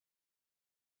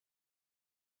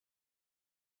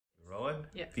Going?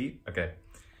 Yeah. Pete? Okay.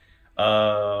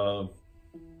 All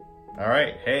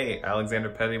right. Hey, Alexander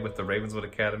Petty with the Ravenswood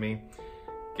Academy.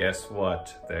 Guess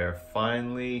what? They're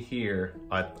finally here.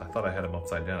 I thought I had them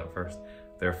upside down at first.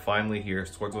 They're finally here.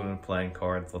 Swordswomen playing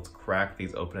cards. Let's crack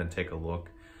these open and take a look.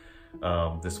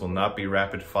 This will not be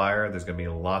rapid fire. There's going to be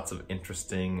lots of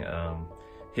interesting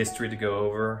history to go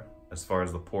over as far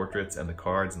as the portraits and the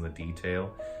cards and the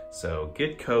detail. So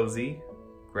get cozy,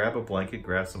 grab a blanket,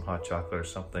 grab some hot chocolate or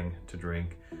something to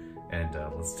drink, and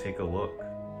let's take a look.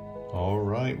 All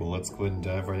right, well, let's go ahead and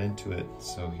dive right into it.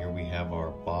 So here we have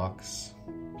our box,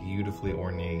 beautifully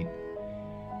ornate.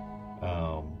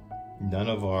 None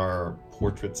of our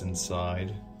portraits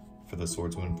inside for the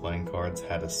Swordswomen playing cards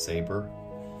had a saber.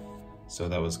 So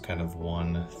that was kind of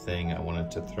one thing I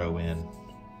wanted to throw in.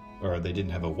 Or they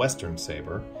didn't have a Western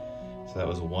saber. So that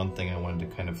was one thing I wanted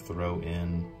to kind of throw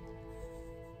in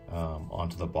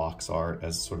onto the box art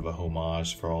as sort of a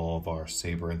homage for all of our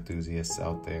saber enthusiasts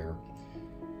out there.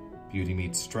 Beauty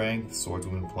meets strength,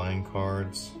 Swordswomen playing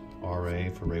cards, RA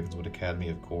for Ravenswood Academy,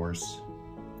 of course.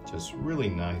 Just really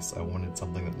nice. I wanted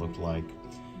something that looked like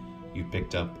you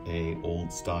picked up a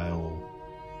old style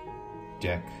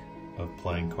deck of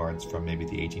playing cards from maybe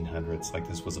the 1800s, like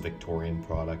this was a Victorian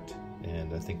product,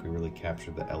 and I think we really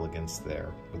captured the elegance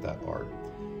there with that art.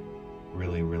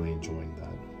 Really, really enjoying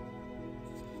that.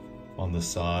 On the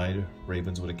side,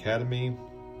 Ravenswood Academy.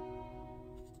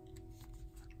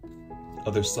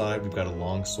 Other side, we've got a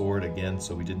long sword again,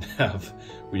 so we didn't have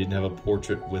a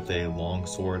portrait with a long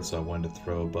sword, so I wanted to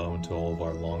throw a bone to all of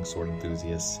our long sword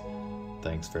enthusiasts.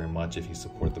 Thanks very much if you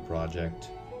support the project.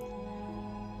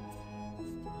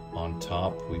 On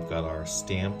top, we've got our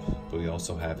stamp, but we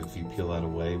also have, if you peel that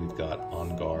away, we've got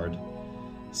On Guard.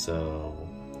 So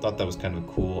I thought that was kind of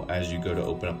cool. As you go to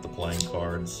open up the playing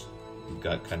cards, you've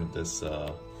got kind of this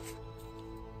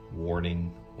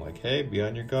warning, like, hey, be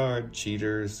on your guard,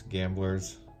 cheaters,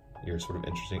 gamblers. You're sort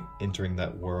of entering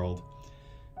that world,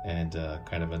 and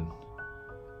kind of a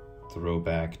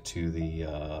throwback to the,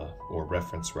 or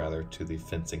reference rather, to the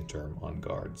fencing term On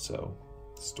Guard. So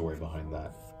story behind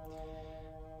that.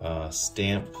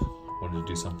 Stamp, wanted to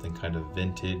do something kind of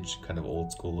vintage, kind of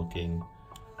old school looking.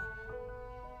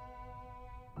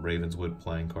 Ravenswood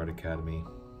Playing Card Academy.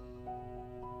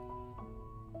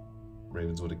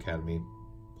 Ravenswood Academy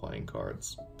playing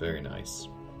cards. Very nice.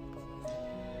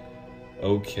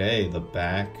 Okay, the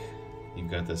back,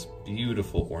 you've got this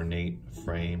beautiful ornate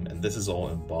frame, and this is all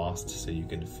embossed, so you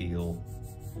can feel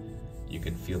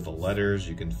the letters,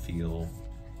 you can feel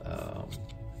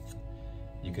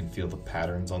the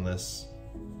patterns on this,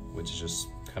 which is just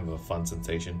kind of a fun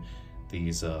sensation.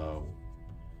 These,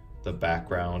 the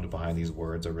background behind these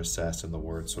words are recessed and the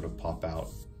words sort of pop out.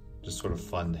 Just sort of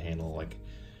fun to handle. Like,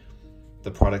 the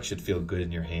product should feel good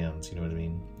in your hands, you know what I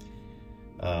mean?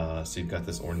 So you've got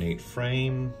this ornate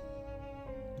frame,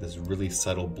 this really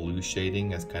subtle blue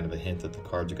shading as kind of a hint that the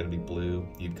cards are going to be blue.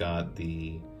 You've got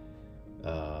the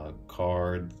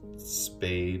card,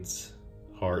 spades,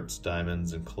 hearts,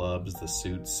 diamonds, and clubs, the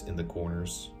suits in the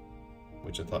corners,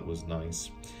 which I thought was nice.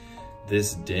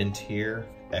 This dent here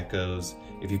echoes,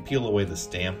 if you peel away the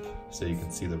stamp so you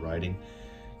can see the writing,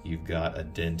 you've got a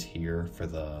dent here for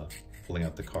the pulling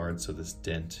out the cards, so this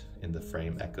dent in the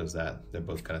frame echoes that. They're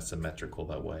both kind of symmetrical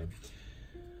that way.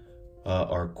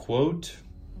 Our quote,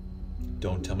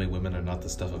 "Don't tell me women are not the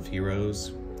stuff of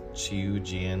heroes." Chiu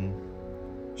Jian,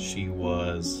 she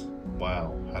was,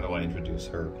 wow, how do I introduce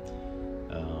her?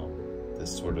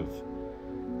 This sort of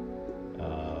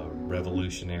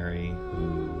revolutionary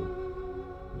who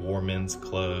wore men's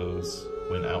clothes,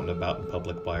 went out and about in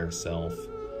public by herself,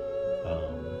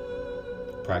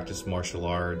 practiced martial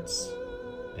arts.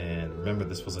 And remember,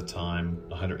 this was a time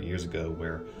 100 years ago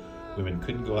where women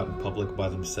couldn't go out in public by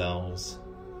themselves.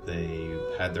 They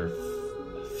had their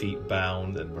feet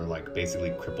bound and were like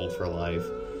basically crippled for life.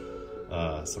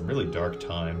 Some really dark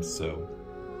times. So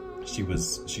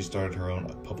she started her own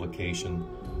publication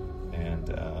and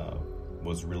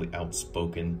was really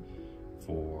outspoken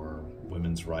for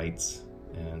women's rights,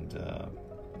 and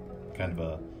kind of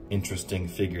a interesting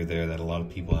figure there that a lot of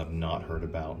people have not heard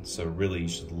about. So really, you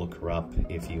should look her up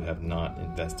if you have not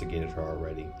investigated her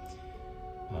already.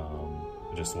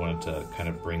 I just wanted to kind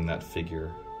of bring that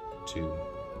figure to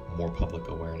more public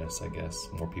awareness, I guess,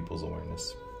 more people's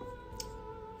awareness.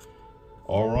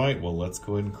 All right, well, let's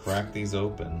go ahead and crack these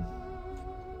open.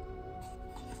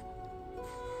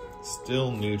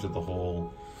 Still new to the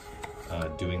whole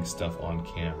doing stuff on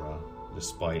camera,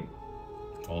 despite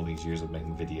all these years of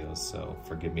making videos, so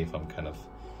forgive me if I'm kind of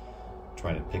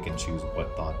trying to pick and choose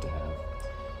what thought to have.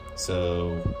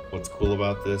 So what's cool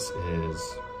about this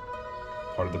is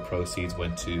part of the proceeds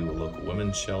went to a local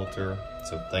women's shelter.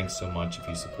 So thanks so much if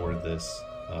you supported this.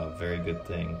 Very good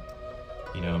thing.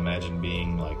 You know, imagine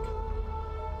being like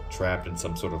trapped in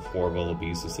some sort of horrible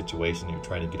abusive situation. You're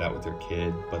trying to get out with your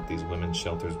kid, but these women's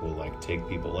shelters will like take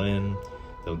people in.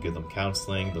 They'll give them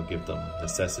counseling. They'll give them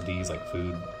necessities like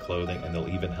food, clothing, and they'll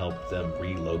even help them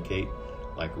relocate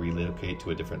to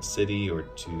a different city or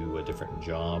to a different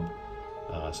job,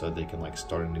 so they can like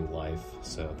start a new life.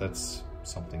 So that's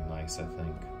something nice, I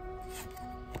think.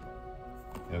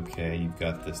 Okay, you've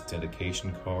got this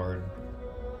dedication card.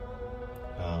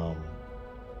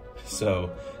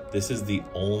 So this is the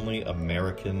only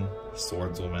American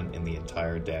swordswoman in the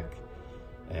entire deck.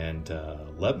 And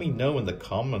let me know in the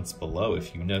comments below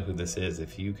if you know who this is.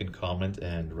 If you can comment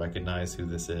and recognize who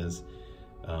this is,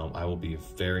 I will be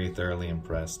very thoroughly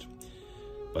impressed.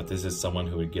 But this is someone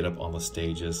who would get up on the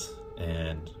stages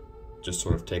and just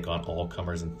sort of take on all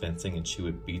comers in fencing, and she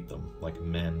would beat them, like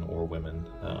men or women.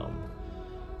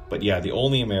 But yeah, the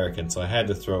only American, so I had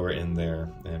to throw her in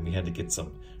there, and we had to get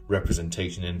some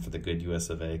representation in for the good US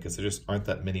of A, because there just aren't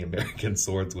that many American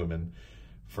swordswomen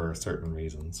for certain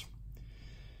reasons.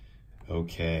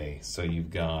 Okay, so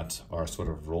you've got our sort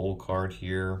of roll card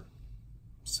here.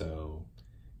 So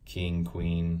King,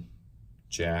 Queen,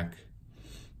 Jack,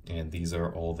 and these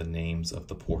are all the names of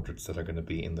the portraits that are going to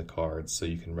be in the cards, so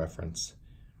you can reference.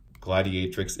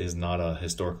 Gladiatrix is not a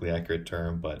historically accurate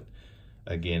term, but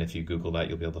again, if you Google that,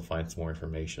 you'll be able to find some more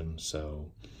information.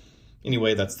 So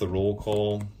anyway, that's the roll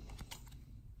call.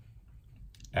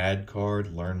 Add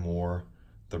card, learn more,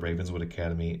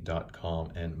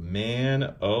 theravenswoodacademy.com. And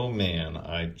man, oh man,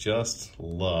 I just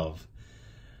love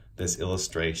this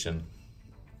illustration.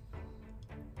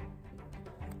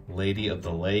 Lady of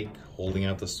the Lake holding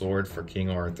out the sword for King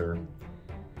Arthur.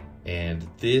 And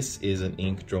this is an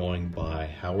ink drawing by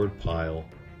Howard Pyle.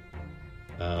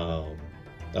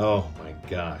 Oh my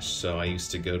gosh. So I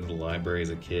used to go to the library as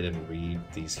a kid and read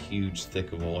these huge, thick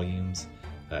volumes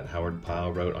that Howard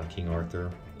Pyle wrote on King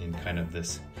Arthur in kind of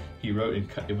this, he wrote in,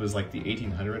 it was like the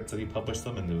 1800s that he published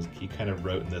them, and he kind of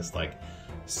wrote in this like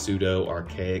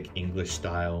pseudo-archaic English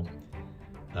style.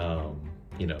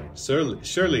 You know,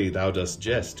 surely thou dost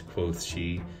jest, quoth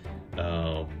she.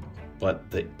 But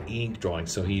the ink drawing,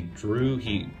 so he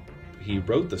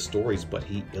wrote the stories, but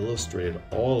he illustrated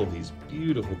all of these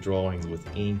beautiful drawings with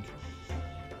ink.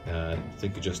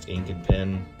 Think of just ink and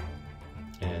pen.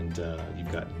 And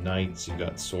you've got knights, you've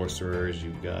got sorcerers,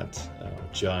 you've got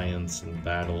giants and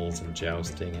battles and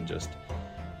jousting, and just,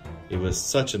 it was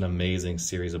such an amazing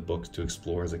series of books to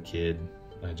explore as a kid.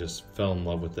 I just fell in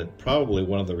love with it. Probably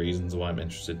one of the reasons why I'm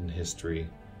interested in history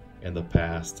and the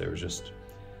past. There was just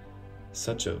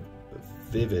such a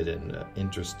vivid and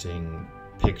interesting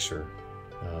picture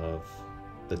of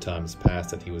the times past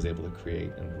that he was able to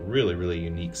create, and really, really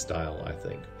unique style, I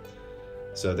think.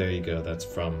 So there you go, that's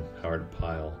from Howard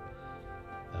Pyle.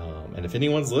 And if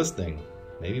anyone's listening,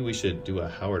 maybe we should do a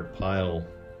Howard Pyle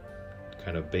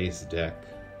kind of base deck.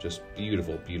 Just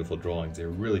beautiful, beautiful drawings. They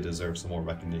really deserve some more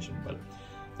recognition, but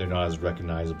they're not as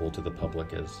recognizable to the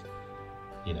public as,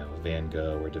 you know, Van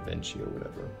Gogh or Da Vinci or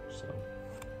whatever. So,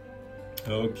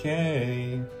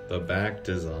 okay, the back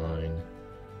design.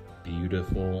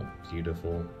 Beautiful,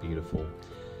 beautiful, beautiful.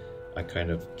 I kind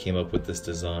of came up with this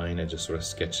design. I just sort of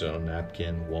sketched it on a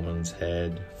napkin. Woman's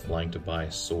head flanked by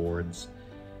swords,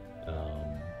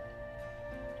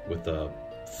 with a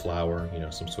flower, you know,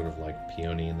 some sort of like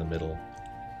peony in the middle,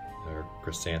 or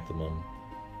chrysanthemum.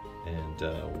 And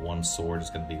one sword is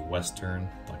going to be Western,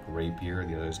 like rapier.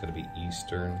 The other is going to be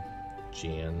Eastern,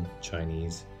 Jan,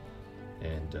 Chinese.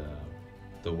 And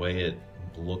the way it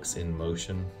looks in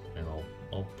motion, and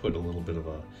I'll put a little bit of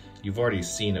a, you've already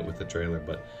seen it with the trailer,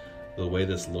 but the way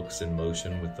this looks in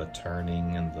motion with the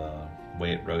turning and the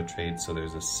way it rotates, so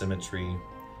there's a symmetry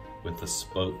with the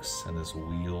spokes and this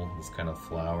wheel, this kind of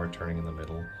flower turning in the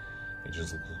middle. It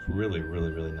just looks really,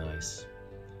 really, really nice.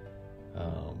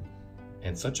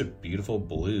 And such a beautiful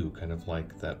blue, kind of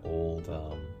like that old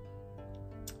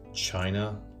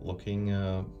China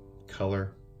looking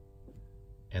color.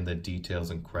 And the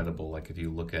detail's incredible. Like if you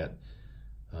look at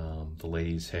the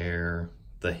lady's hair,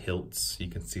 the hilts, you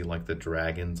can see like the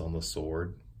dragons on the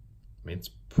sword. I mean, it's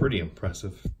pretty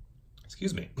impressive.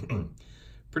 Excuse me.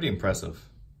 Pretty impressive.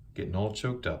 Getting all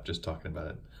choked up just talking about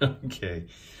it. Okay.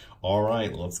 All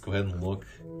right, let's go ahead and look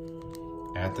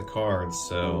at the cards.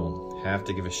 So have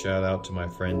to give a shout out to my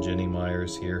friend Jenny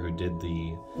Myers here, who did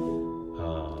the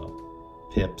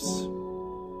pips.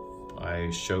 I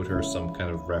showed her some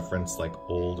kind of reference, like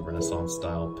old Renaissance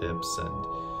style pips, and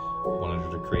wanted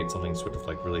her to create something sort of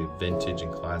like really vintage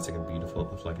and classic and beautiful.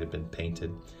 It looked like it had been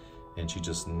painted, and she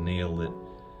just nailed it.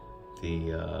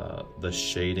 the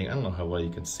shading, I don't know how well you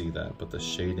can see that, but the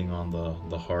shading on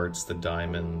the hearts, the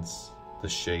diamonds, the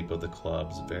shape of the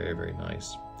clubs, very, very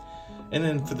nice. And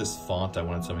then for this font, I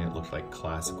wanted something that looked like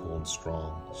classical and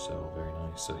strong, so very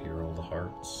nice. So here are all the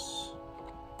hearts.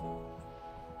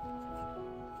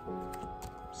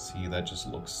 See, that just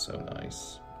looks so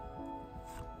nice.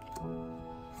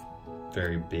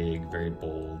 Very big, very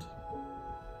bold.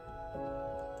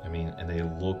 I mean, and they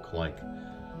look like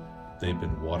they've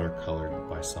been watercolored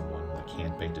by someone, like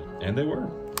hand painted, and they were.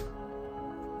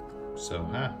 So,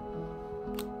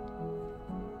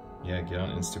 yeah, get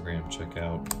on Instagram, check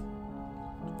out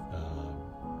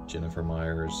Jennifer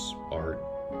Meyer's art.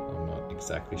 I'm not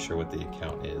exactly sure what the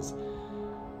account is,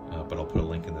 but I'll put a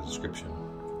link in the description.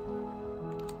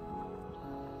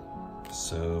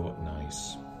 So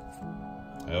nice.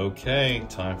 Okay,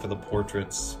 time for the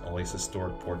portraits. Always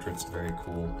historic portraits, very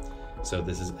cool. So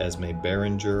this is Esme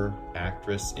Beringer,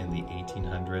 actress in the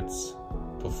 1800s,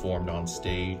 performed on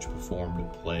stage, performed in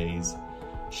plays,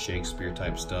 Shakespeare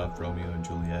type stuff, Romeo and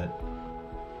Juliet,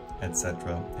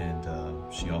 etc.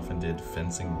 And she often did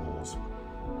fencing roles.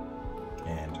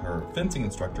 And her fencing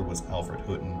instructor was Alfred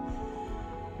Houghton.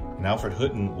 And Alfred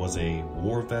Houghton was a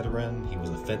war veteran. He was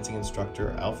a fencing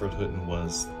instructor. Alfred Houghton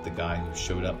was the guy who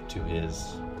showed up to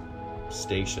his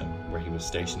station where he was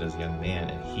stationed as a young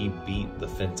man, and he beat the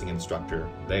fencing instructor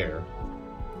there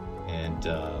and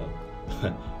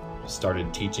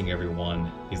started teaching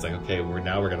everyone. He's like, okay,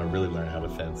 now we're going to really learn how to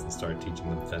fence, and started teaching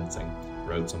them fencing,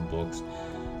 wrote some books.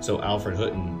 So Alfred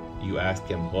Houghton, you ask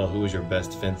him, well, who was your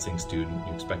best fencing student?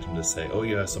 You expect him to say, oh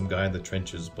yeah, some guy in the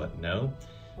trenches, but no.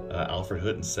 Alfred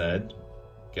Houghton said,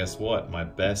 guess what? My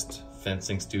best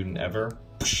fencing student ever,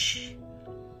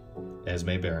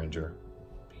 Esme Beringer.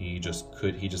 He just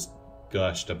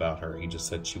gushed about her. He just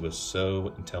said she was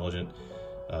so intelligent,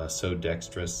 so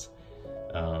dexterous.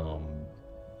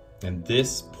 And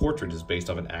this portrait is based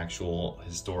off an actual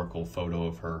historical photo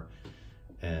of her.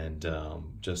 And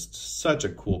just such a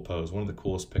cool pose. One of the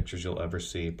coolest pictures you'll ever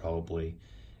see, probably.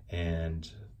 And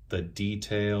the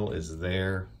detail is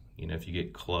there. You know, if you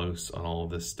get close on all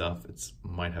of this stuff, it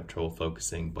might have trouble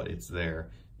focusing, but it's there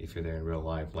if you're there in real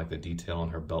life. Like the detail on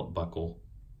her belt buckle.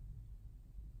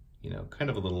 You know,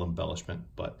 kind of a little embellishment,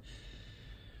 but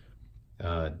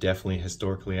definitely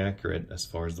historically accurate as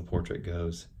far as the portrait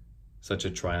goes. Such a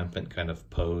triumphant kind of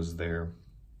pose there.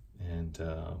 And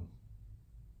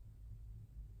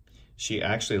she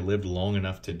actually lived long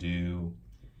enough to do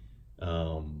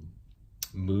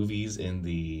movies in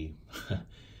the...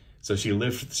 So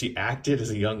she acted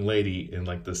as a young lady in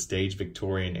like the stage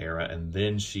Victorian era, and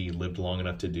then she lived long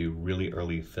enough to do really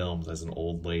early films as an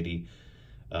old lady.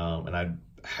 And I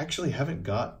actually haven't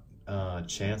got a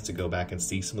chance to go back and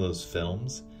see some of those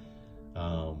films.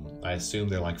 I assume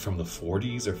they're like from the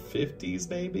 40s or 50s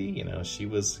maybe, you know, she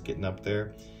was getting up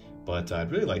there, but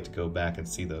I'd really like to go back and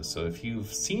see those. So if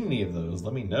you've seen any of those,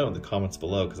 let me know in the comments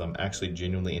below, because I'm actually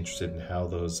genuinely interested in how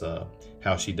those,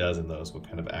 how she does in those, what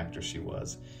kind of actress she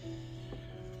was.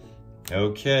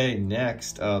 Okay,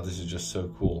 next, this is just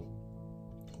so cool.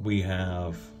 We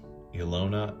have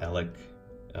Ilona Elick.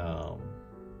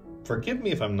 Forgive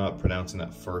me if I'm not pronouncing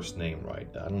that first name right.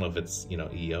 I don't know if it's, you know,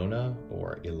 Iona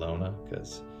or Ilona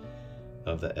because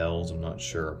of the L's, I'm not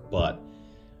sure. But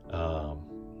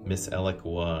Miss Elick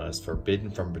was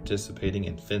forbidden from participating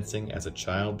in fencing as a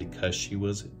child because she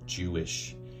was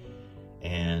Jewish.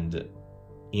 And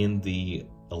in the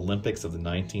Olympics of the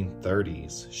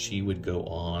 1930s, she would go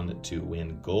on to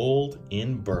win gold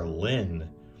in Berlin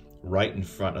right in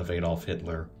front of Adolf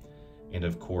Hitler. And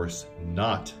of course,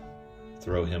 not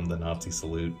throw him the Nazi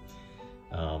salute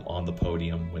on the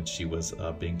podium when she was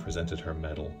being presented her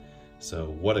medal. So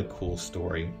what a cool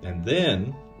story. And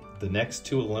then the next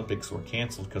two Olympics were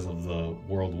canceled because of the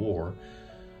World War.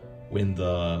 When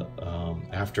the,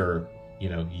 after, you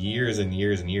know, years and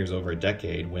years and years, over a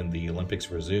decade, when the Olympics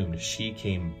resumed, she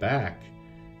came back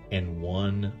and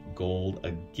won gold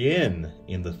again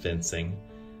in the fencing,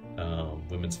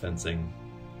 women's fencing,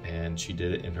 and she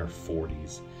did it in her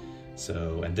 40s.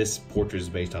 So, and this portrait is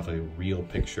based off a real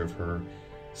picture of her.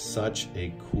 Such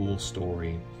a cool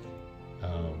story.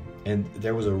 And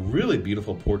there was a really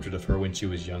beautiful portrait of her when she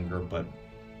was younger, but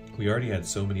we already had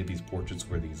so many of these portraits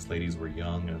where these ladies were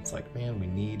young, and it's like, man, we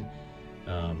need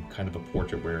kind of a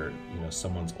portrait where, you know,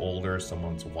 someone's older,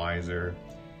 someone's wiser,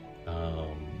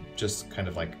 just kind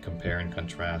of like compare and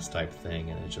contrast type thing.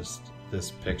 And it just,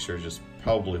 this picture is just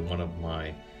probably one of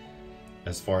my,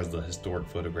 as far as the historic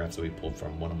photographs that we pulled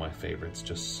from, one of my favorites.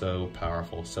 Just so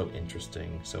powerful, so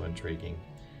interesting, so intriguing.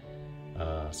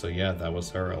 So yeah, that was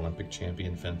her, Olympic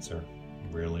champion fencer.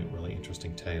 Really, really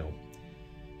interesting tale.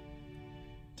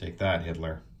 Take that,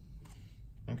 Hitler.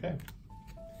 Okay.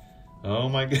 Oh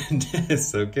my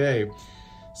goodness, okay.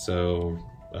 So,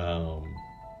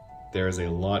 there's a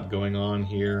lot going on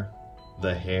here.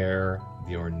 The hair,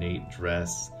 the ornate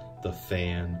dress, the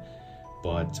fan,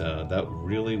 but that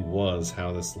really was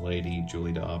how this lady,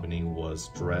 Julie d'Aubigny, was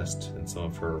dressed in some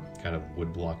of her kind of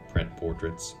woodblock print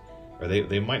portraits. Or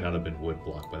they might not have been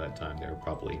woodblock by that time. They were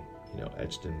probably, you know,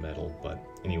 etched in metal, but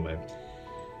anyway.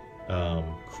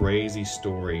 Crazy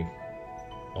story.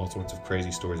 All sorts of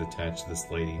crazy stories attached to this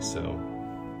lady, so...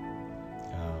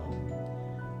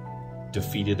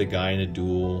 defeated a guy in a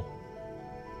duel,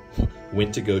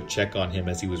 went to go check on him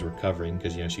as he was recovering,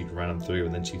 because, you know, she'd run him through,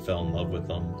 and then she fell in love with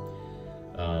him.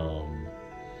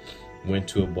 Went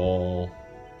to a ball,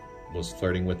 was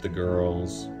flirting with the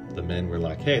girls. The men were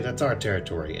like, hey, that's our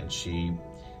territory, and she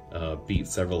beat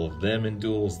several of them in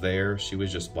duels there. She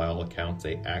was just, by all accounts,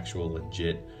 a actual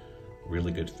legit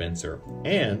really good fencer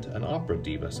and an opera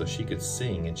diva, so she could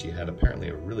sing, and she had apparently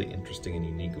a really interesting and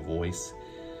unique voice.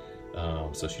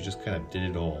 So she just kind of did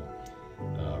it all.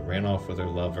 Ran off with her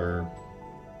lover,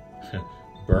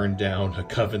 burned down a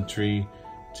Coventry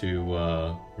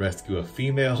to rescue a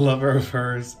female lover of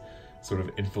hers, sort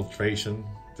of infiltration,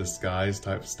 disguise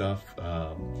type stuff.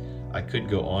 I could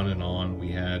go on and on.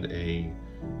 We had a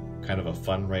kind of a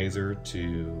fundraiser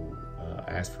to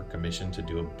ask for commission to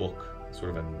do a book,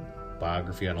 sort of a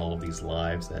biography on all of these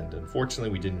lives, and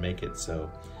unfortunately we didn't make it,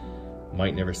 so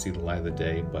might never see the light of the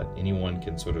day, but anyone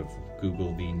can sort of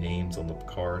Google the names on the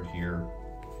card here,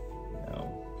 you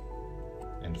know,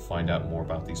 and find out more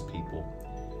about these people.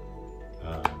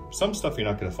 Some stuff you're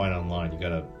not going to find online. You got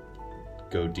to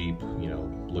go deep, you know,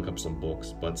 look up some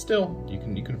books, but still, you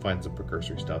can find some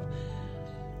precursory stuff.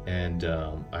 And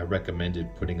I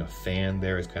recommended putting a fan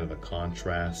there as kind of a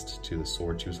contrast to the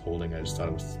sword she was holding. I just thought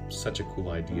it was such a cool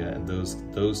idea, and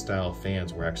those style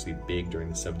fans were actually big during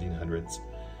the 1700s.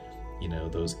 You know,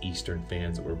 those Eastern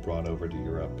fans that were brought over to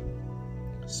Europe.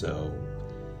 So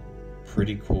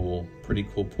pretty cool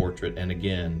portrait, and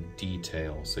again,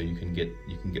 detail. So you can get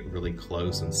really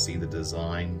close and see the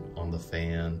design on the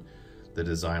fan, the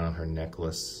design on her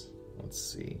necklace. Let's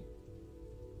see.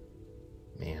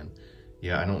 Man,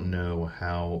 yeah, I don't know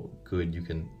how good you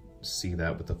can see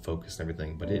that with the focus and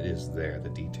everything, but it is there. The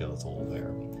detail is all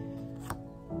there.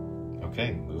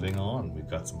 Okay, moving on. We've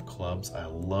got some clubs. I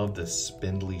love the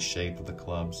spindly shape of the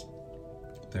clubs.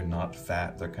 They're not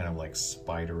fat. They're kind of like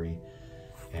spidery.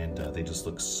 And they just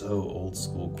look so old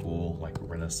school cool, like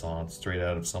Renaissance, straight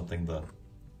out of something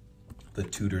the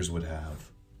Tudors would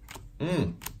have.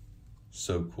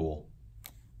 So cool.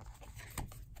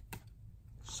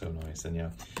 So nice. And yeah,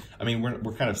 I mean,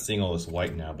 we're kind of seeing all this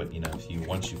white now, but you know,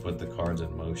 once you put the cards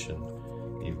in motion,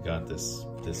 you've got this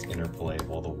interplay of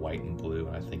all the white and blue,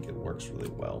 and I think it works really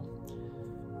well.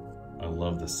 I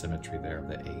love the symmetry there of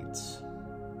the eights.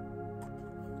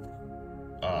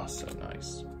 Ah, so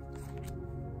nice.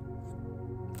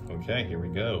 Okay, here we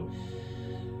go.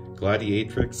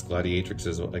 Gladiatrix. Gladiatrix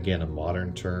is, again, a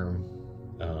modern term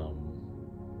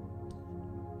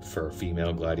for a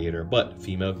female gladiator, but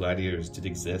female gladiators did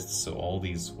exist, so all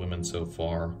these women so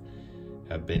far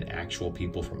have been actual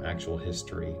people from actual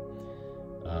history.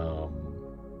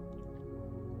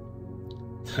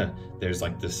 There's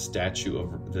like this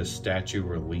statue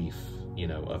relief, you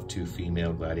know, of two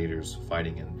female gladiators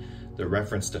fighting, and the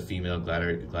reference to female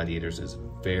gladiators is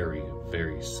very,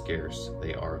 very scarce.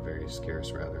 They are very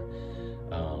scarce, rather.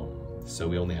 So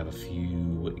we only have a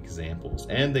few examples,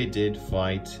 and they did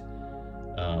fight,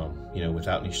 you know,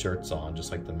 without any shirts on,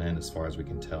 just like the men, as far as we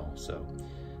can tell. So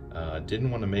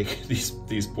didn't want to make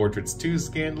these portraits too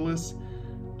scandalous,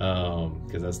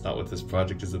 because that's not what this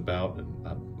project is about,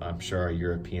 and I'm sure our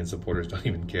European supporters don't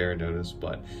even care, notice,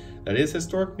 but that is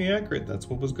historically accurate. That's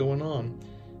what was going on.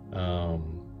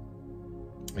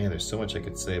 Man, there's so much I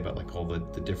could say about like all the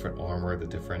different armor, the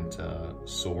different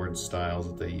sword styles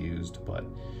that they used, but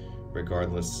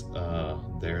regardless,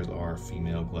 there's our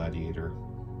female gladiator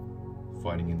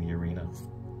fighting in the arena.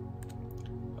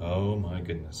 Oh my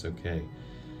goodness, okay.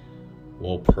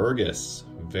 Walpurgis,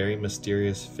 very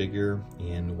mysterious figure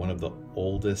in one of the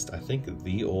oldest, I think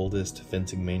the oldest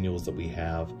fencing manuals that we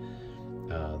have.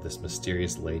 This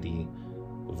mysterious lady,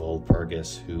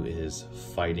 Walpurgis, who is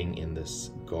fighting in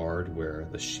this guard where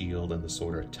the shield and the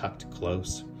sword are tucked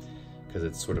close, because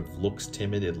it sort of looks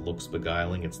timid, it looks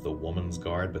beguiling. It's the woman's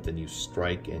guard, but then you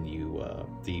strike, and you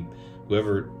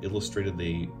whoever illustrated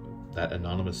that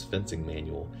anonymous fencing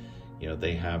manual, you know,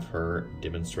 they have her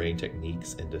demonstrating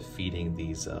techniques and defeating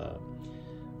these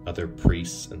other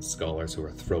priests and scholars who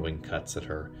are throwing cuts at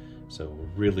her. So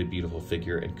really beautiful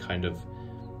figure, and kind of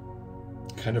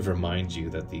kind of reminds you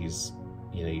that these,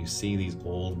 you see these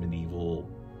old medieval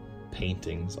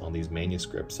paintings on these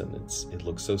manuscripts, and it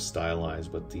looks so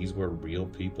stylized, but these were real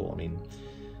people. I mean,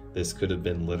 this could have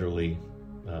been literally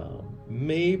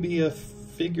maybe a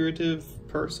figurative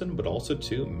person, but also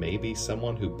too maybe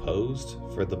someone who posed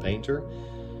for the painter,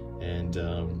 and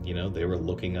they were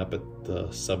looking up at the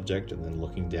subject and then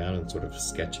looking down and sort of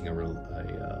sketching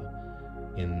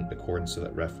in accordance to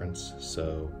that reference.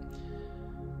 So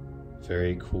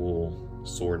very cool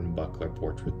sword and buckler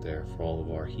portrait there for all of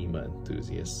our HEMA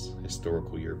enthusiasts,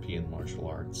 historical European martial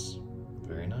arts.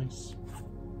 Very nice.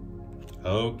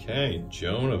 Okay,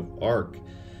 Joan of Arc.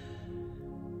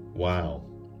 Wow.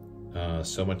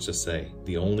 So much to say.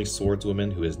 The only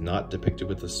swordswoman who is not depicted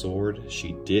with a sword.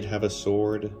 She did have a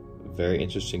sword. Very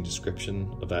interesting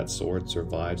description of that sword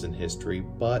survives in history,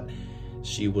 but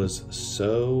she was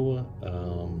so,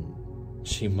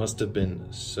 she must have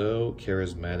been so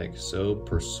charismatic, so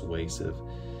persuasive.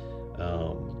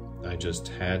 I just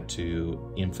had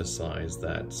to emphasize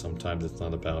that sometimes it's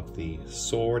not about the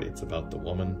sword, it's about the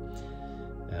woman,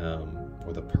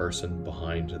 or the person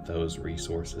behind those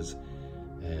resources.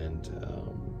 And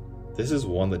this is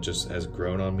one that just has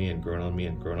grown on me and grown on me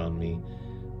and grown on me.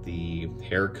 The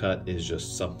haircut is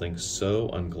just something so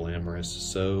unglamorous,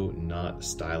 so not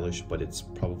stylish, but it's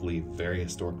probably very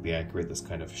historically accurate, this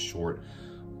kind of short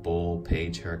bull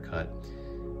page haircut.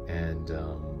 And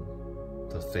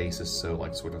the face is so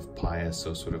like sort of pious,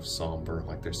 so sort of somber,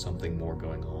 like there's something more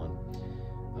going on.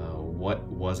 What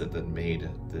was it that made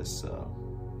this,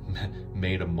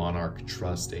 made a monarch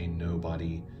trust a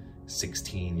nobody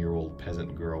 16-year-old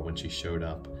peasant girl when she showed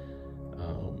up?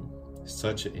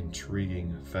 Such an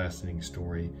intriguing, fascinating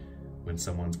story when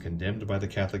someone's condemned by the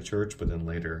Catholic Church, but then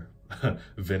later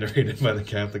venerated by the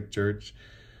Catholic Church.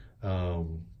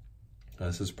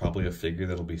 This is probably a figure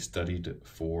that'll be studied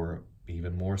for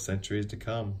even more centuries to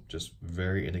come. Just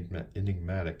very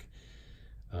enigmatic.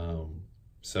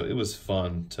 So it was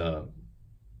fun to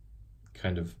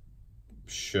kind of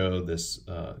show this,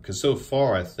 because so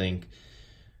far I think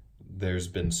there's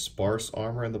been sparse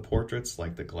armor in the portraits,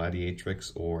 like the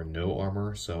gladiatrix, or no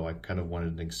armor, so I kind of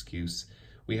wanted an excuse.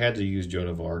 We had to use Joan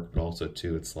of Arc, but also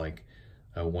too, it's like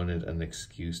I wanted an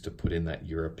excuse to put in that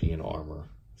European armor.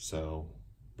 So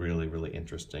really, really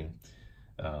interesting.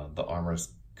 The armor's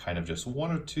kind of just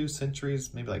 1 or 2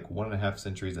 centuries, maybe like 1.5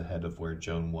 centuries ahead of where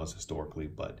Joan was historically,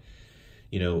 but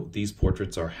these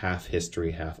portraits are half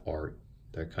history, half art.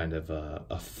 They're kind of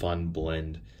a fun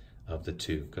blend of the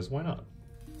two, because why not?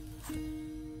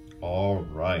 All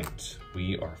right,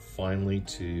 we are finally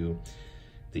to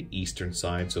the eastern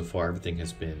side. So far, everything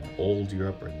has been old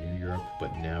Europe or new Europe,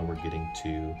 but now we're getting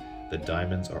to the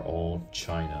diamonds are all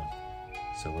China.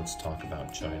 So let's talk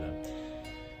about China.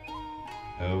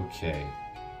 Okay.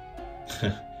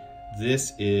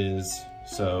 This is,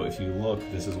 so if you look,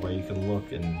 this is where you can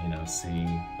look and, see,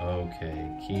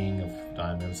 okay, King of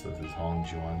Diamonds, so this is Hong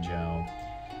Xuanjiao.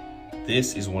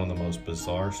 This is one of the most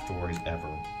bizarre stories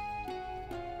ever.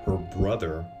 Her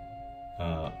brother,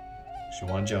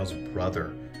 Xuanjiao's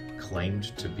brother,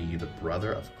 claimed to be the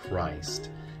brother of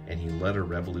Christ, and he led a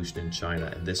revolution in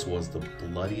China, and this was the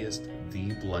bloodiest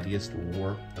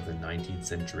war of the 19th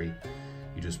century.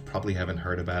 You just probably haven't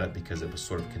heard about it because it was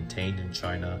sort of contained in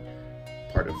China,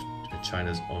 part of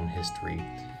China's own history,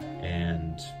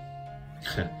 and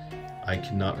I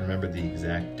cannot remember the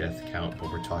exact death count,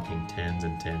 but we're talking tens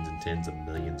and tens and tens of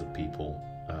millions of people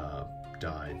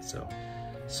died.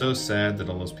 So sad that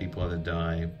all those people had to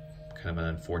die. Kind of an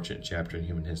unfortunate chapter in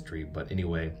human history, but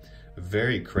anyway, a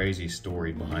very crazy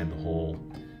story behind the whole,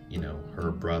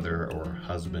 her brother or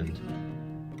husband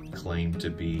claimed to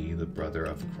be the brother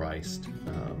of Christ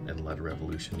and led a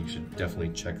revolution. You should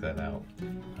definitely check that out.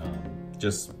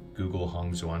 Just Google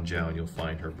Hong Xuanjiao and you'll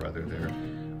find her brother there.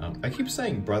 I keep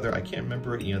saying brother, I can't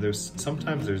remember it.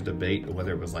 Sometimes there's debate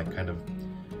whether it was like kind of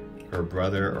her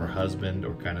brother or husband,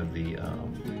 or kind of the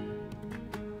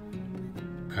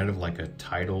kind of like a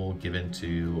title given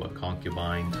to a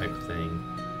concubine type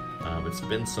thing. It's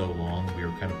been so long. We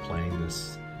were kind of planning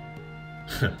this,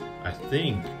 I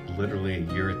think, literally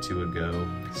a year or 2 ago.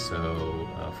 So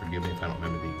forgive me if I don't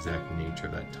remember the exact nature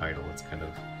of that title. It's kind of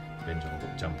been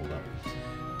jumbled up.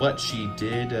 But she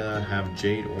did have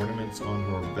jade ornaments on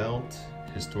her belt.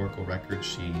 Historical records,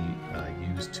 she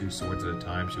used 2 swords at a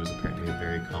time. She was apparently a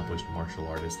very accomplished martial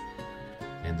artist.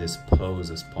 And this pose,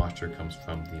 this posture, comes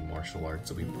from the martial arts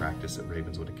that we practice at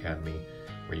Ravenswood Academy,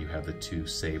 where you have the 2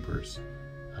 sabers,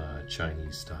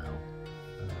 Chinese style.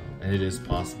 And it is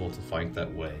possible to fight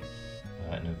that way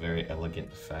in a very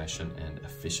elegant fashion and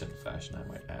efficient fashion, I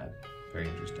might add. Very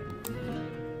interesting.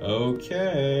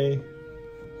 Okay,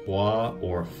 Hua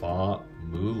or Fa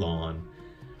Mulan,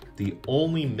 the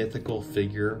only mythical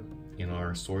figure in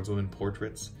our swordswoman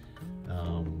portraits.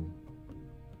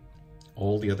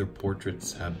 All the other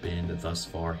portraits have been thus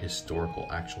far historical,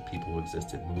 actual people who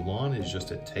existed. Mulan is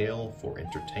just a tale for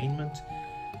entertainment,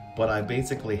 but I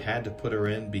basically had to put her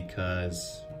in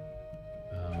because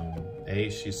A,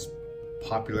 she's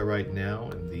popular right now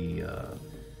in the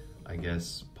I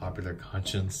guess popular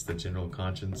conscience, the general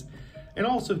conscience. And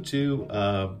also too,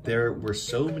 there were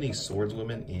so many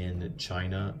swordswomen in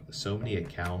China, so many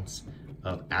accounts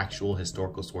of actual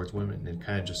historical swordswomen, and it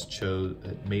kind of just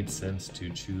it made sense to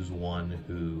choose one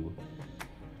who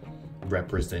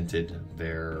represented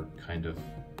their kind of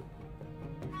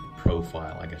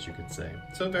profile, I guess you could say.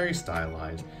 So very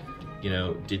stylized. You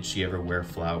know, did she ever wear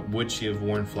flowers? Would she have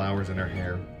worn flowers in her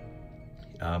hair?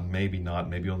 Maybe not,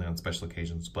 maybe only on special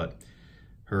occasions, but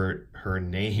her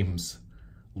names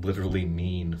literally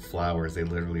mean flowers. They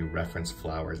literally reference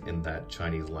flowers in that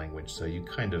Chinese language. So you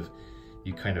kind of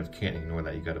can't ignore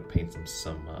that. You got to paint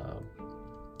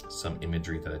some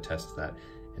imagery that attests to that.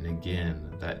 And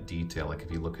again, that detail, like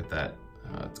if you look at that,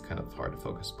 it's kind of hard to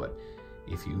focus, but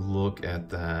if you look at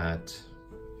that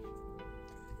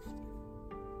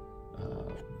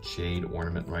jade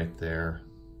ornament right there,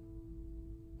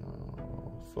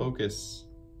 focus.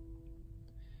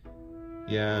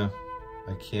 Yeah,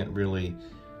 I can't really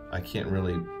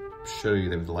show you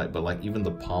the light, but like even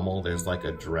the pommel, there's like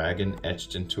a dragon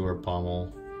etched into her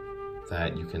pommel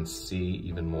that you can see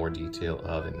even more detail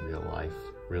of in real life.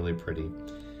 Really pretty.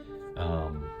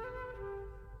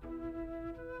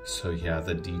 So yeah,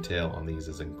 the detail on these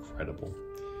is incredible.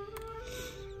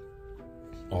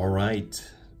 All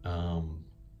right.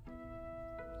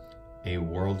 A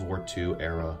World War II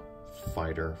era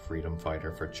fighter, freedom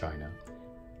fighter for China.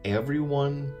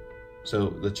 So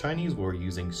the Chinese were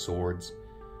using swords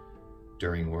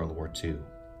during World War II.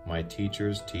 My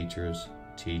teacher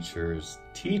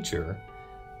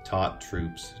taught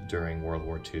troops during World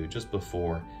War II, just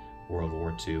before World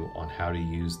War II, on how to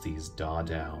use these da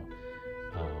dao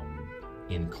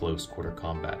in close quarter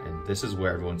combat. And this is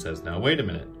where everyone says, now wait a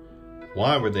minute,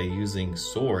 why were they using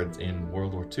swords in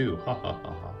World War II? Ha ha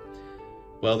ha ha.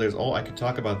 Well, I could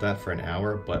talk about that for an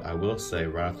hour, but I will say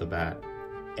right off the bat,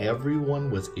 everyone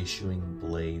was issuing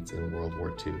blades in World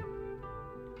War II.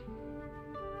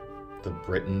 The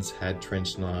Britons had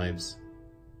trench knives,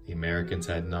 the Americans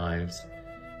had knives.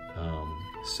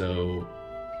 So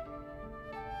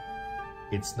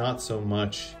it's not so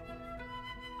much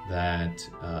that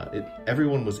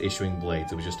everyone was issuing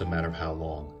blades, it was just a matter of how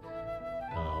long.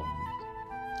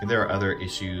 And there are other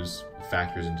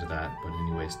factors into that, but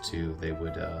anyways too, they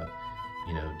would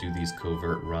do these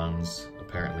covert runs.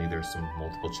 Apparently there's some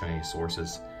multiple Chinese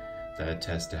sources that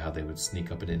attest to how they would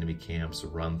sneak up in enemy camps,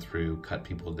 run through, cut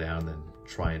people down, then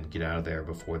try and get out of there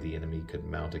before the enemy could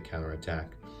mount a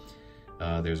counterattack.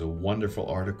 There's a wonderful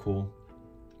article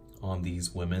on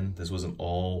these women. This was an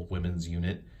all women's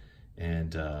unit,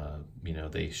 and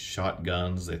they shot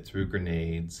guns, they threw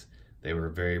grenades. They were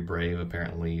very brave,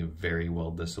 apparently very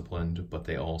well disciplined, but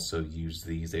they also used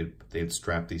these. They'd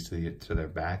strap these to their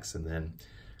backs, and then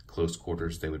close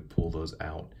quarters they would pull those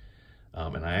out.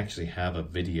 And I actually have a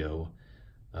video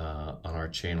on our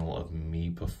channel of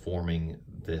me performing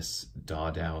this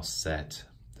da dao set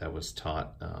that was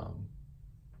taught,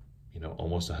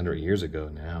 almost 100 years ago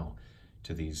now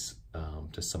to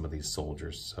some of these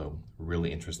soldiers. So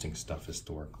really interesting stuff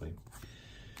historically.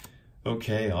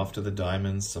 Okay, off to the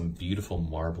diamonds, some beautiful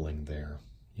marbling there.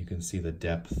 You can see the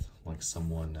depth, like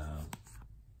someone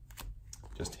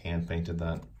just hand painted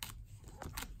that,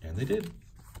 and they did.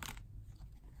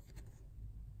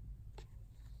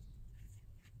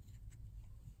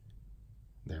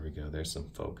 There we go, there's some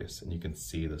focus, and you can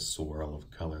see the swirl of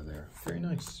color there. Very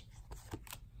nice.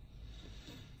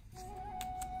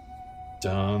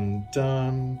 Dun,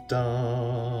 dun,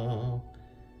 dun.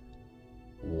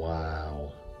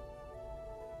 Wow.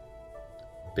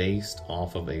 Based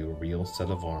off of a real set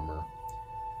of armor,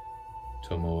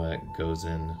 Tomoe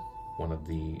Gozen, one of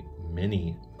the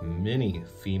many, many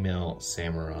female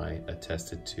samurai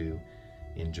attested to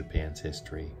in Japan's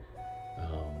history.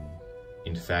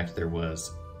 In fact, there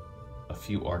was a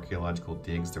few archaeological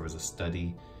digs. There was a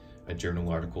study, a journal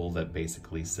article that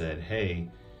basically said, hey,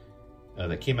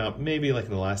 that came out maybe like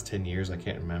in the last 10 years, I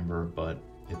can't remember, but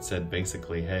it said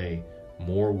basically, hey,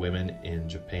 more women in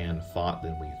Japan fought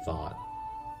than we thought.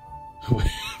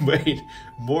 Wait,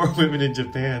 more women in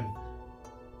Japan?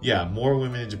 Yeah, more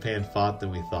women in Japan fought than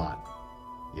we thought.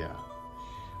 Yeah.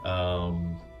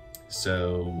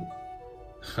 So,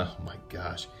 oh my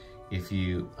gosh. if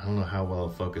you, I don't know how well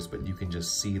it focused, but you can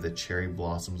just see the cherry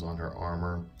blossoms on her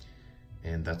armor.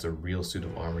 And that's a real suit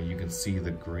of armor. You can see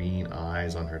the green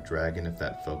eyes on her dragon if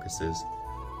that focuses.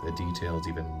 The detail is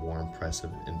even more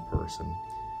impressive in person.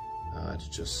 It's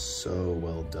just so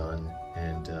well done.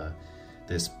 And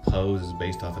this pose is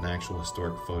based off an actual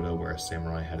historic photo where a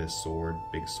samurai had his sword,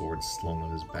 big sword slung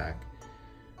on his back.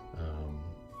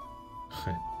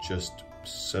 Just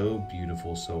so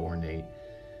beautiful, so ornate,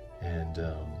 and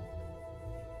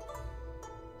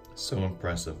so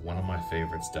impressive. One of my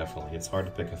favorites, definitely. It's hard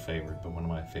to pick a favorite, but one of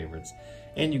my favorites.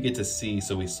 And you get to see,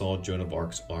 so we saw Joan of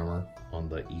Arc's armor on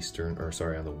the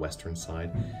on the western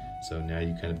side. So now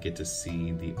you kind of get to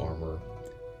see the armor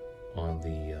on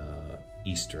the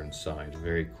eastern side.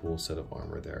 Very cool set of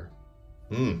armor there.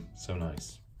 So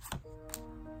nice.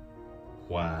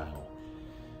 Wow.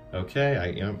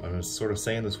 Okay, I'm sort of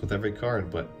saying this with every card,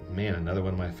 but man, another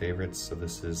one of my favorites. So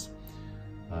this is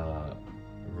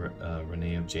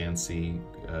Renee of Jansi.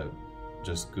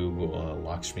 Just Google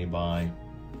Lakshmi Bai.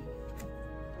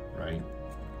 Right,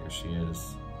 here she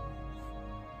is.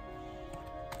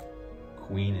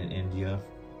 Queen in India.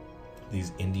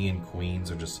 These Indian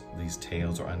queens are just, these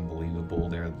tales are unbelievable.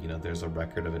 There's a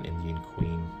record of an Indian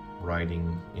queen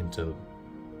riding into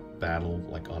battle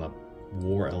like on a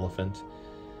war elephant,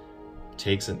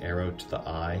 takes an arrow to the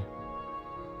eye,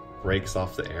 breaks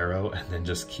off the arrow, and then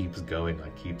just keeps going,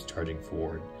 like keeps charging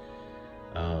forward.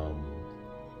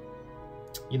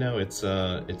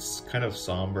 It's kind of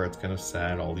somber, it's kind of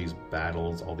sad, all these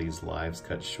battles, all these lives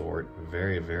cut short.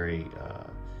 Very, very,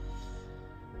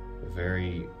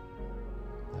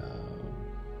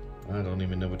 I don't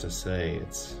even know what to say.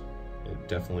 It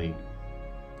definitely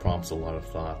prompts a lot of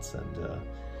thoughts, and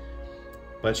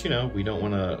but we don't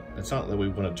want to, it's not that we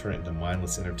want to turn it into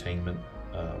mindless entertainment.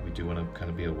 We do want to kind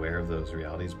of be aware of those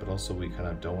realities, but also we kind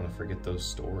of don't want to forget those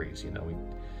stories.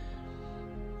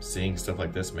 Seeing stuff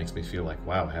like this makes me feel like,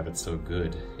 wow, I have it so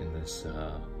good in this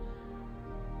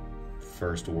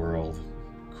first world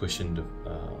cushioned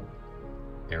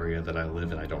area that I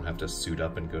live in. I don't have to suit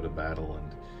up and go to battle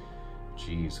and,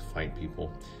 geez, fight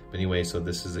people. But anyway, so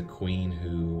this is a queen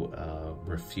who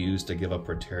refused to give up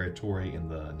her territory in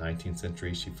the 19th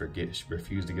century. She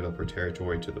refused to give up her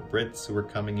territory to the Brits who were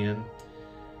coming in.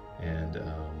 And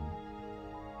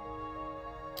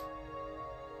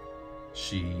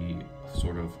she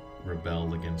sort of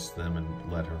rebelled against them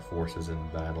and led her forces in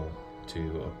battle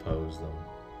to oppose them.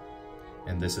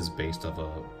 And this is based off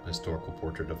a historical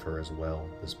portrait of her as well.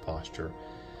 This posture,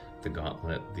 the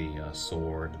gauntlet, the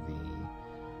sword, the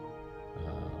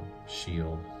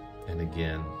shield, and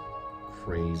again,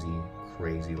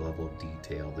 crazy level of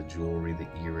detail. The jewelry, the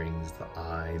earrings, the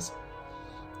eyes.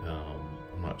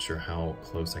 I'm not sure how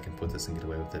close I can put this and get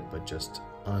away with it, but just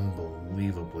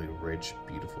unbelievably rich,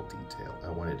 beautiful detail. I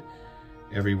wanted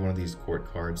every one of these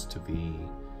court cards to be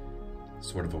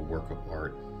sort of a work of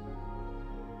art.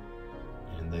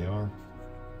 And they are.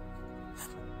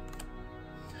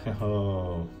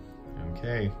 Oh,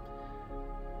 okay.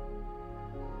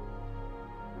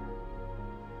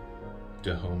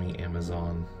 Dahomey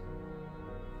Amazon.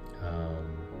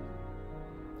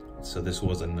 So this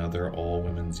was another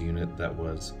all-women's unit that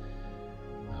was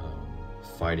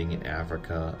fighting in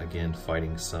Africa, again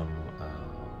fighting some,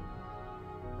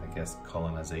 I guess,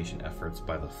 colonization efforts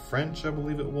by the French, I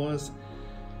believe it was.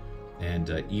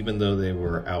 And even though they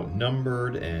were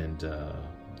outnumbered and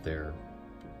their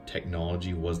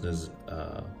technology wasn't as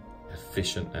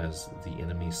efficient as the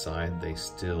enemy side, they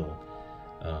still,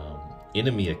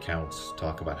 enemy accounts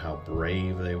talk about how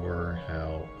brave they were,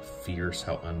 how fierce,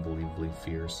 how unbelievably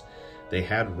fierce. They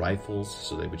had rifles,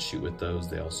 so they would shoot with those.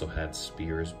 They also had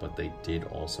spears, but they did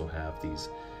also have these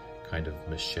kind of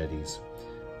machetes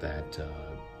that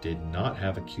did not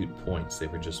have acute points. They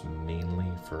were just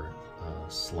mainly for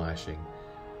slashing.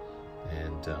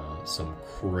 And some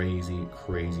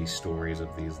crazy stories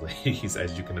of these ladies,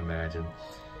 as you can imagine,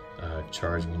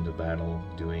 charging into battle,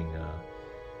 doing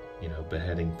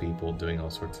beheading people, doing all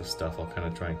sorts of stuff. I'll kind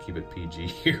of try and keep it PG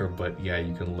here, but yeah,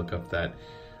 you can look up that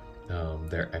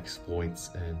their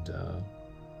exploits and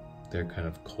their kind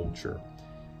of culture.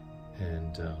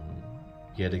 And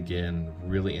yet again,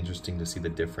 really interesting to see the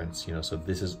difference. So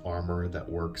this is armor that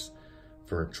works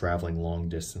for traveling long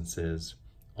distances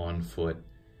on foot,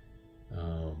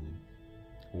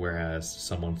 whereas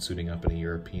someone suiting up in a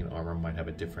European armor might have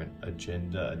a different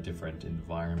agenda, a different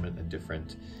environment, a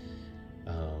different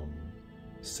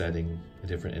setting, a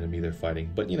different enemy they're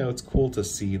fighting. But it's cool to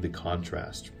see the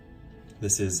contrast.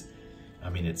 This is,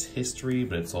 it's history,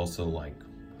 but it's also like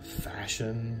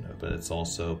fashion, but it's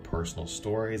also personal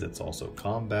stories, it's also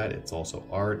combat, it's also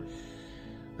art.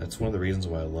 That's one of the reasons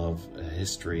why I love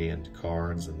history and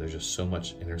cards, and there's just so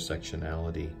much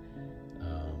intersectionality.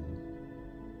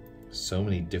 So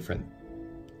many different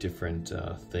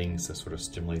things that sort of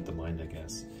stimulate the mind, I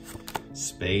guess.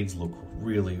 Spades look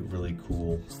really, really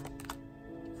cool.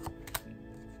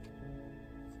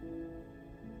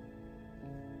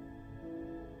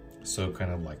 So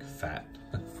kind of like fat.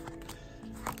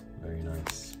 Very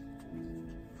nice.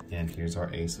 And here's our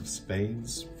ace of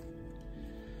spades.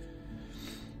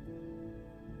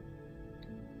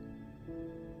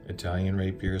 Italian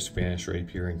rapier, Spanish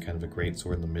rapier, and kind of a great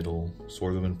sword in the middle.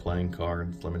 Swordswomen playing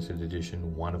cards, limited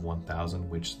edition, 1 of 1,000,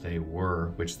 which they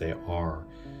are.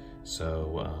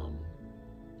 So,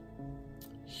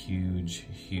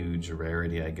 huge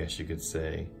rarity, I guess you could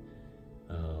say.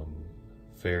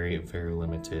 Very, very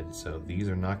limited. So these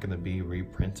are not going to be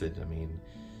reprinted. I mean,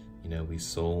 you know, we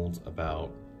sold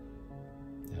about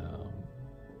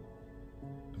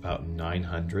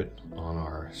 900 on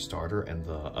our starter, and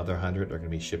the other 100 are going to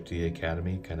be shipped to the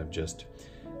Academy, kind of just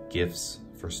gifts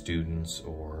for students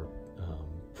or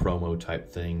promo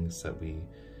type things that we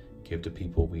give to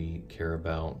people we care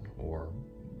about, or,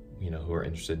 you know, who are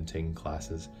interested in taking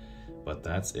classes. But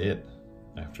that's it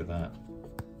after that.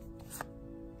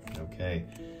 Okay,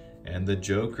 and the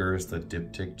jokers, the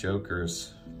diptych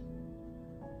jokers.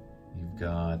 You've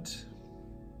got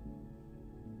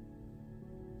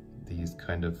these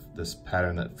this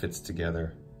pattern that fits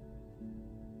together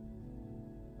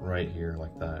right here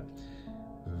like that.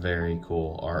 Very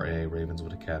cool. RA,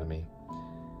 Ravenswood Academy.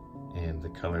 And the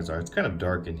colors are, it's kind of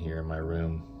dark in here in my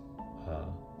room.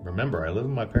 Remember, I live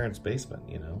in my parents' basement,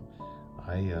 you know.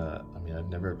 I mean,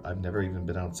 I've never even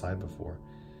been outside before,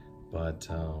 but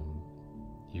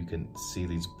you can see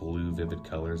these blue vivid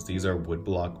colors. These are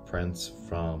woodblock prints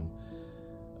from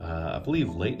I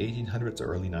believe late 1800s or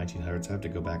early 1900s. I have to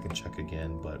go back and check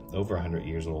again, but over 100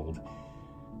 years old.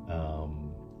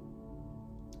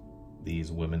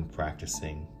 These women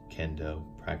practicing kendo,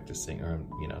 or,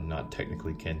 you know, not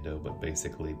technically kendo, but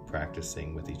basically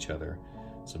practicing with each other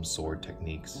some sword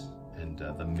techniques. And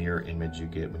the mirror image you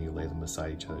get when you lay them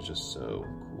beside each other is just so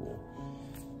cool.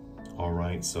 All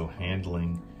right, so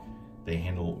handling, they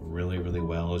handle really, really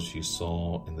well, as you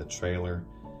saw in the trailer.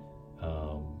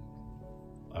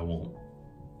 I won't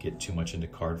get too much into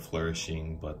card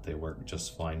flourishing, but they work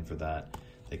just fine for that.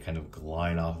 They kind of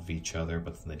glide off of each other,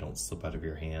 but then they don't slip out of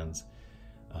your hands.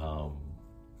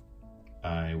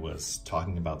 I was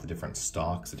talking about the different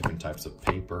stocks, the different types of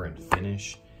paper and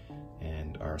finish,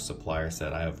 and our supplier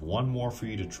said, I have one more for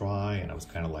you to try. And I was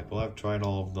kind of like, well, I've tried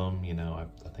all of them, you know. I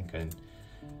think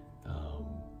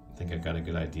I've got a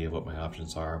good idea of what my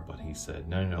options are, but he said,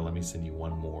 no, let me send you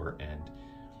one more. And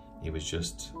it was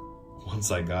just,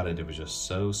 once I got it, it was just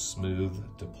so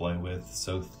smooth to play with,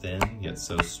 so thin, yet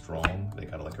so strong. They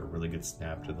got like a really good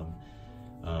snap to them.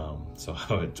 So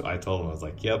I told him, I was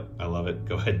like, yep, I love it.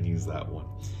 Go ahead and use that one.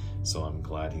 So I'm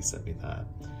glad he sent me that.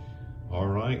 All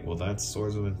right, well, that's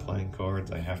Swordswomen playing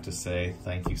cards. I have to say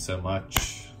thank you so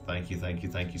much. Thank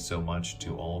you so much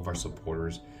to all of our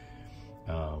supporters.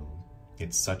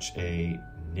 It's such a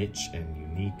niche and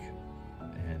unique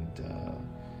and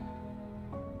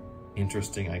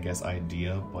interesting, I guess,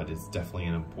 idea, but it's definitely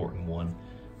an important one.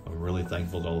 I'm really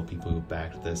thankful to all the people who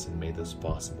backed this and made this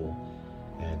possible.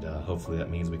 And hopefully that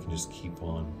means we can just keep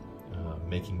on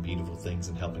making beautiful things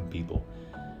and helping people.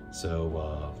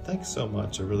 So thanks so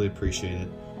much. I really appreciate it.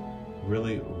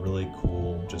 Really, really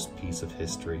cool just piece of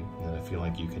history. And I feel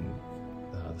like you can,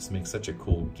 this makes such a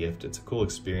cool gift. It's a cool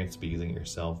experience to be using it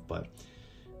yourself, but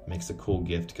it makes a cool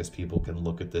gift because people can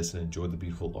look at this and enjoy the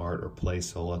beautiful art, or play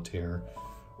solitaire,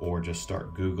 or just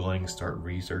start Googling, start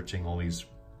researching all these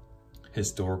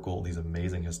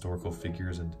amazing historical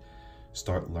figures and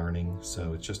start learning.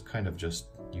 So it's just kind of just,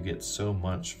 you get so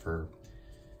much for,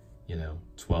 you know,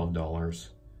 $12.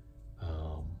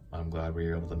 I'm glad we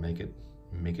were able to make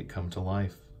it come to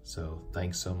life. So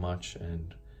thanks so much,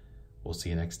 and we'll see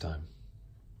you next time.